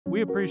We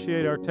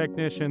appreciate our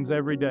technicians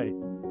every day,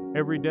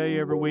 every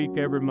week,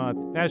 every month.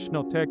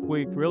 National Tech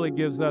Week really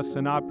gives us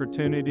an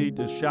opportunity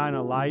to shine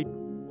a light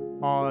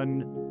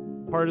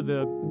on part of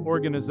the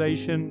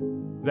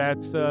organization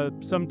that's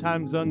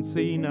sometimes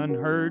unseen,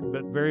 unheard,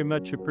 but very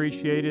much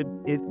appreciated.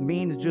 It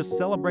means just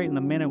celebrating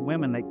the men and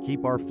women that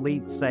keep our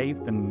fleet safe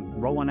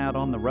and rolling out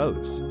on the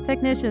roads.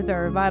 Technicians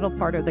are a vital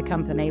part of the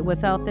company.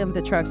 Without them,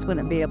 the trucks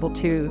wouldn't be able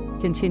to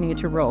continue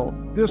to roll.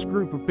 This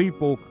group of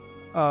people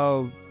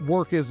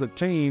work as a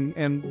team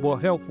and will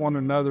help one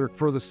another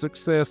for the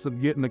success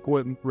of getting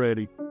equipment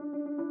ready.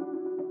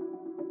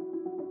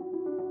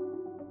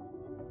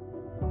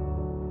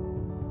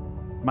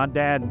 My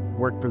dad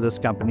worked for this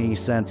company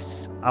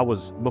since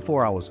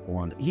before I was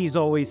born. He's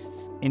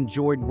always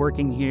enjoyed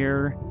working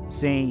here,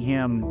 seeing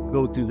him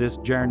go through this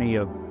journey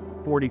of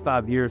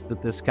 45 years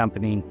with this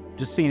company,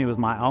 just seeing it with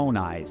my own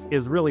eyes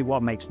is really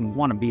what makes me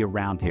want to be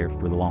around here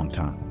for the long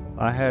time.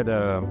 I had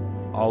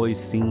always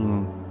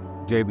seen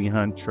J.B.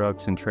 Hunt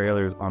trucks and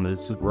trailers on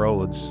these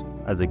roads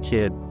as a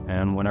kid,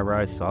 and whenever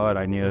I saw it,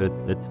 I knew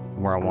that's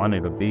where I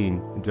wanted to be.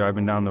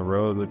 Driving down the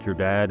road with your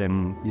dad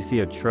and you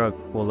see a truck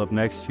pull up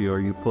next to you, or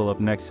you pull up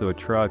next to a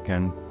truck,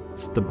 and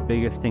it's the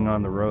biggest thing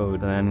on the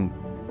road, and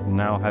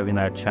now having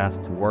that chance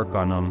to work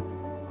on them,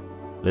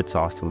 it's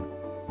awesome.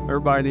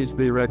 Everybody needs to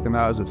be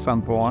recognized at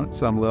some point,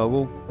 some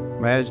level.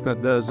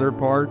 Management does their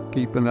part,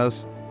 keeping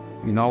us,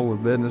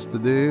 with business to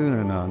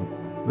do,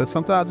 but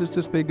sometimes it's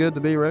just be good to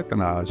be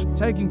recognized.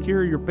 Taking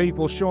care of your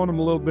people, showing them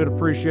a little bit of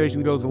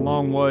appreciation goes a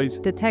long ways.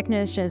 The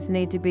technicians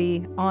need to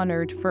be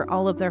honored for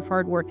all of their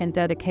hard work and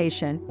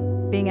dedication,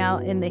 being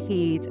out in the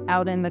heat,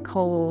 out in the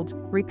cold,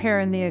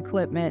 repairing the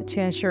equipment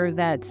to ensure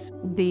that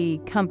the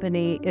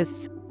company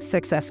is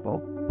successful.